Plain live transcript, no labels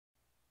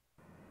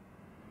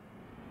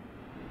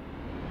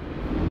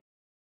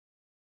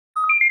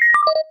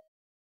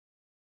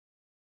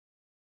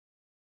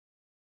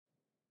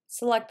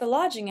Select the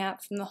Lodging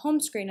app from the home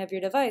screen of your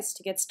device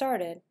to get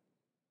started.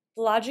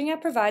 The Lodging app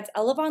provides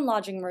Elevon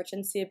lodging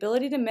merchants the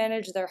ability to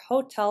manage their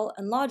hotel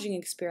and lodging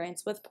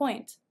experience with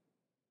Poynt.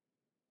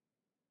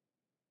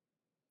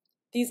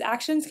 These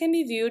actions can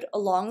be viewed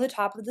along the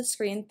top of the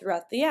screen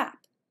throughout the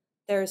app.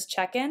 There's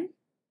check-in,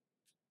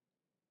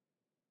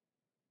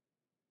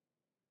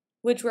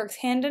 which works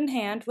hand in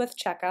hand with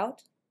checkout,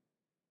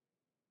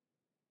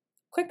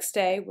 quick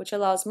stay, which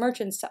allows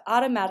merchants to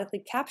automatically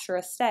capture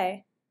a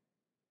stay,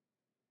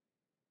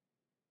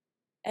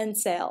 and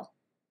sale.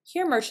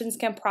 Here merchants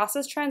can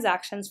process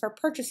transactions for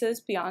purchases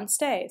beyond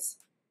stays.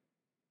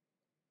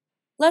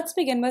 Let's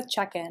begin with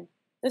check-in.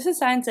 This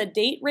assigns a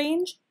date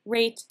range,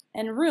 rate,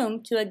 and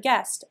room to a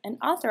guest and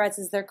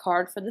authorizes their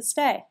card for the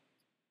stay.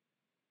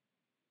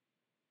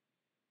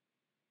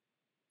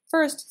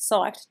 First,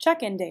 select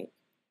check-in date.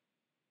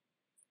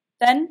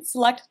 Then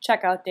select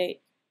checkout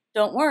date.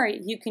 Don't worry,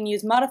 you can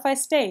use Modify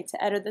Stay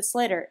to edit this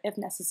later if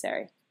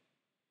necessary.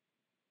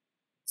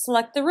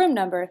 Select the room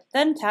number,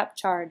 then tap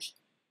Charge.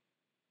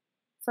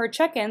 For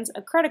check-ins,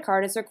 a credit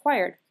card is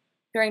required.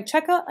 During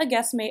checkout, a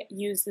guest may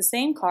use the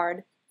same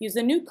card, use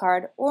a new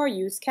card, or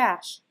use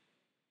cash.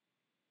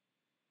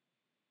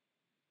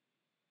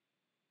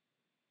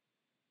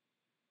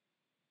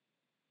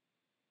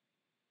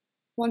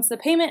 Once the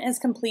payment is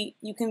complete,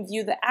 you can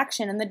view the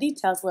action in the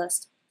details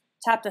list.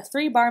 Tap the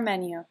 3-bar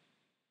menu.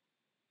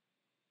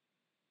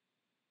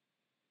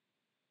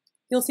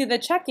 You'll see the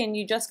check-in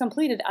you just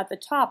completed at the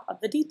top of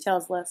the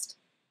details list.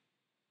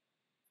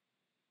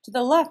 To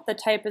the left, the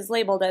type is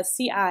labeled as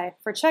CI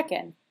for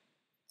check-in.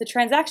 The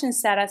transaction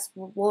status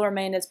will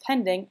remain as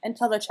pending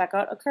until the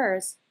checkout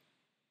occurs.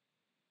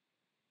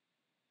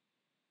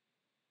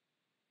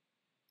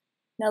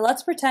 Now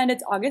let's pretend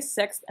it's August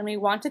 6th and we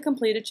want to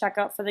complete a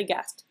checkout for the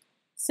guest.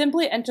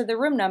 Simply enter the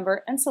room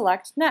number and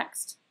select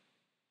Next.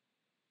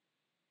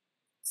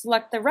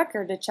 Select the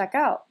record to check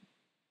out.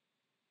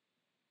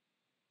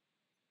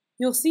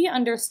 You'll see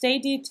under Stay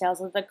Details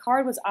that the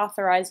card was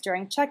authorized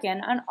during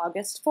check-in on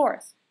August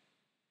 4th.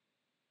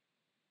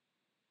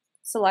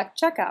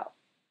 Select Checkout.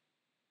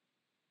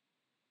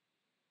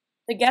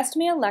 The guest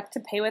may elect to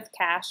pay with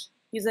cash,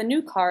 use a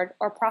new card,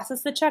 or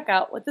process the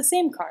checkout with the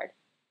same card.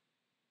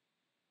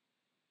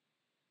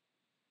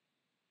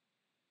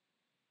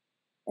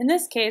 In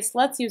this case,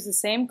 let's use the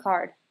same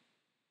card.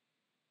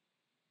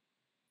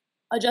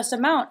 Adjust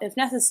amount if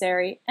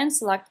necessary, and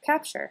select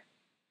Capture.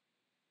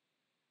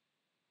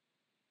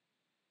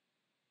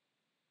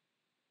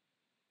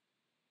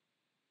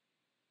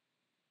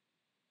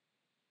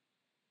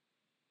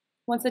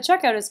 Once the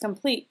checkout is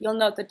complete, you'll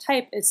note the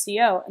type is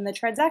CO and the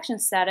transaction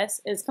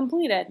status is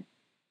completed.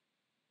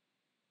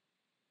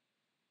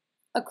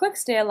 A quick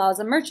stay allows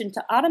a merchant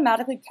to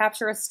automatically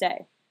capture a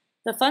stay.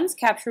 The funds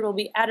captured will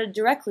be added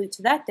directly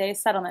to that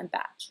day's settlement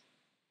batch.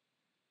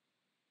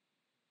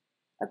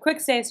 A quick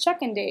stay's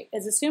check-in date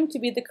is assumed to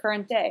be the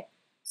current day,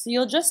 so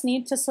you'll just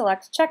need to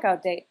select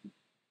checkout date.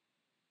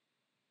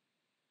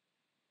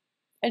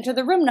 Enter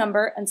the room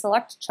number and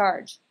select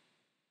Charge.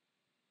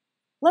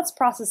 Let's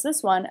process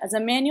this one as a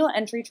manual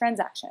entry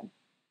transaction.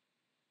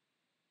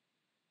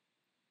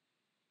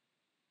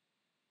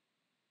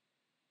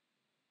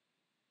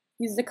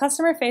 Use the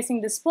customer-facing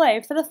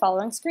display for the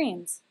following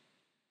screens.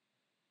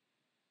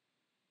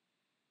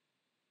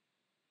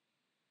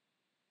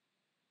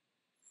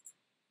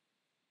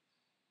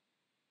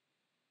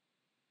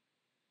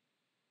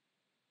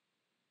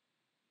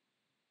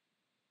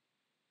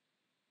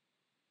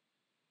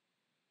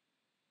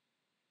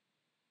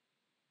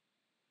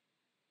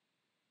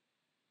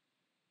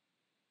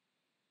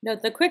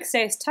 Note the quick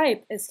stay's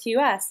type is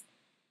QS,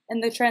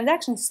 and the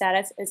transaction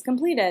status is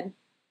completed.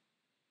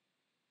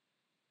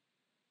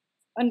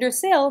 Under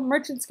Sale,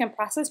 merchants can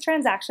process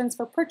transactions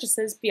for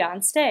purchases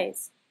beyond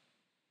stays.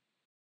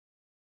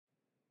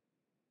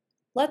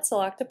 Let's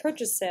select a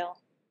purchase sale.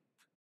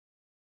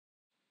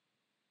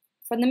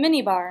 From the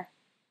minibar,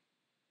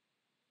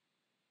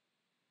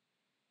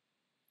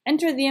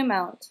 enter the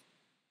amount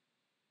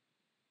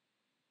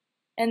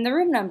and the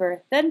room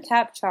number, then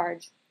tap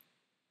Charge.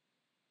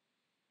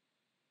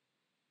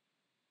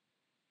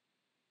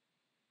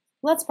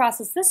 Let's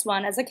process this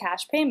one as a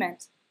cash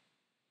payment.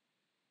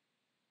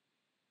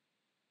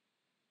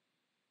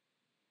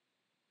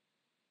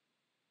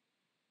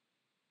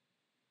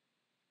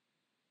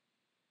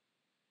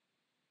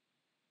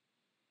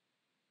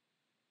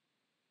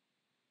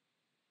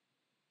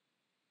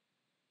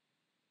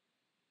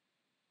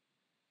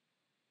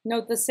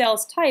 Note the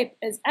sales type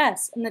is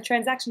S and the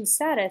transaction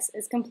status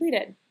is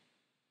completed.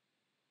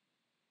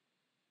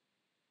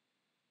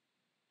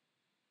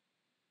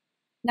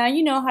 Now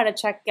you know how to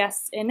check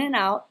guests in and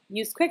out,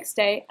 use Quick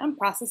Stay, and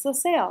process a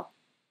sale.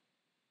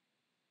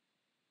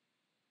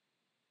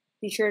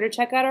 Be sure to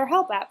check out our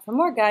Help app for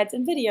more guides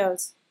and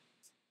videos.